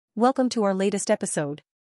Welcome to our latest episode.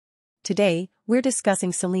 Today, we're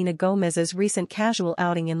discussing Selena Gomez's recent casual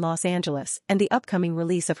outing in Los Angeles and the upcoming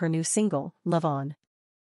release of her new single, Love On.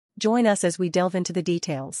 Join us as we delve into the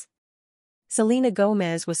details. Selena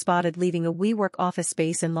Gomez was spotted leaving a WeWork office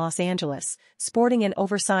space in Los Angeles, sporting an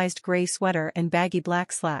oversized gray sweater and baggy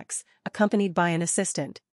black slacks, accompanied by an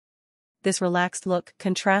assistant. This relaxed look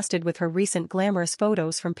contrasted with her recent glamorous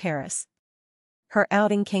photos from Paris. Her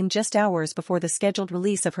outing came just hours before the scheduled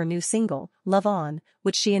release of her new single, Love On,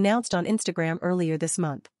 which she announced on Instagram earlier this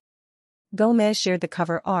month. Gomez shared the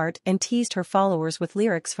cover art and teased her followers with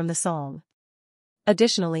lyrics from the song.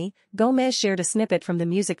 Additionally, Gomez shared a snippet from the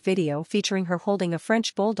music video featuring her holding a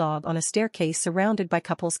French bulldog on a staircase surrounded by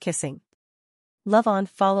couples kissing. Love On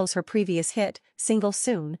follows her previous hit, Single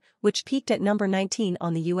Soon, which peaked at number 19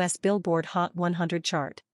 on the US Billboard Hot 100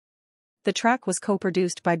 chart. The track was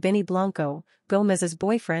co-produced by Benny Blanco, Gomez's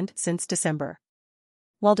boyfriend since December.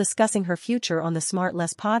 While discussing her future on the Smart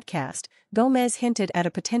Less podcast, Gomez hinted at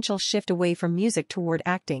a potential shift away from music toward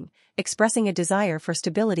acting, expressing a desire for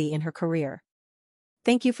stability in her career.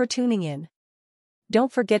 Thank you for tuning in.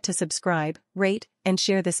 Don't forget to subscribe, rate, and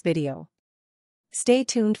share this video. Stay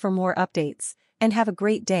tuned for more updates, and have a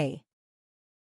great day.